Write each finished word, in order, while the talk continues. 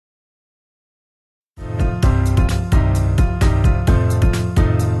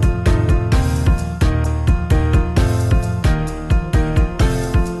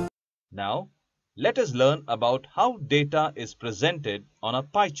Now, let us learn about how data is presented on a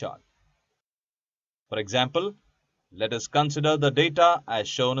pie chart. For example, let us consider the data as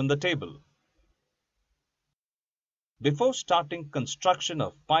shown in the table. Before starting construction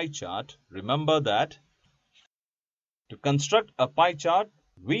of pie chart, remember that to construct a pie chart,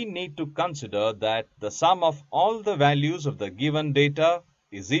 we need to consider that the sum of all the values of the given data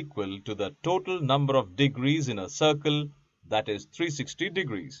is equal to the total number of degrees in a circle, that is 360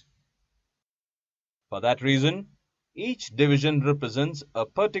 degrees. For that reason, each division represents a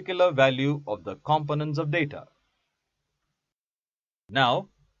particular value of the components of data. Now,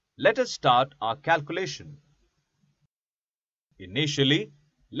 let us start our calculation. Initially,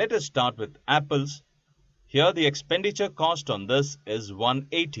 let us start with apples. Here the expenditure cost on this is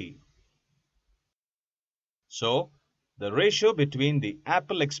 180. So, the ratio between the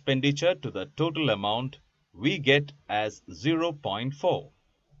apple expenditure to the total amount we get as 0.4.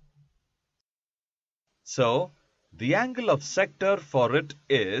 So, the angle of sector for it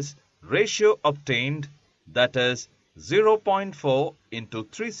is ratio obtained, that is 0.4 into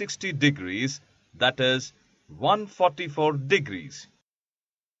 360 degrees, that is 144 degrees.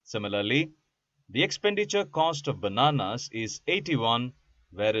 Similarly, the expenditure cost of bananas is 81,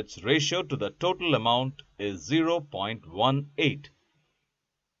 where its ratio to the total amount is 0.18.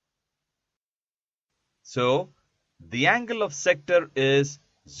 So, the angle of sector is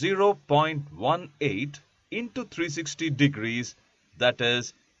 0.18 into 360 degrees, that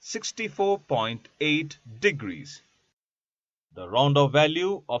is 64.8 degrees. The round-off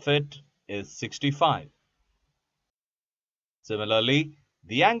value of it is 65. Similarly,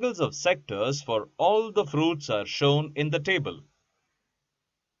 the angles of sectors for all the fruits are shown in the table.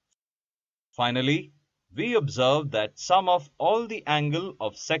 Finally, we observe that sum of all the angle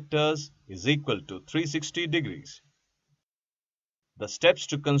of sectors is equal to 360 degrees. The steps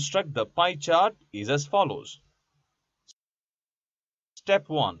to construct the pie chart is as follows. Step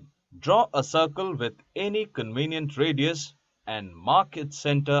 1. Draw a circle with any convenient radius and mark its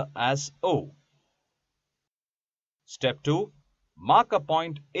center as O. Step 2. Mark a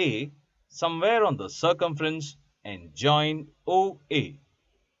point A somewhere on the circumference and join OA.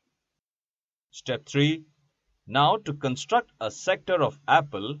 Step 3. Now to construct a sector of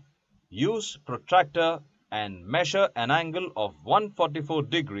apple, use protractor and measure an angle of 144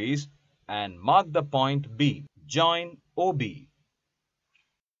 degrees and mark the point B. Join OB.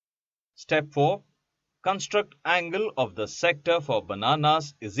 Step 4. Construct angle of the sector for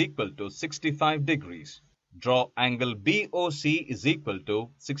bananas is equal to 65 degrees. Draw angle BOC is equal to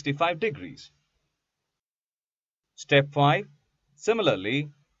 65 degrees. Step 5. Similarly,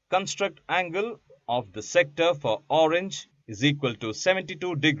 construct angle of the sector for orange is equal to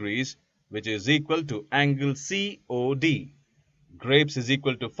 72 degrees, which is equal to angle COD. Grapes is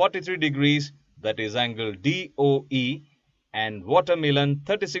equal to 43 degrees, that is angle DOE, and watermelon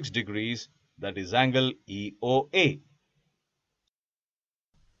 36 degrees, that is angle EOA.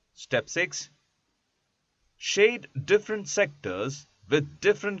 Step 6. Shade different sectors with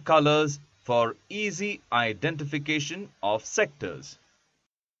different colors for easy identification of sectors.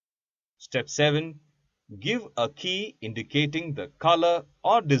 Step 7. Give a key indicating the color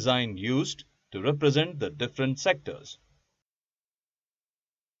or design used to represent the different sectors.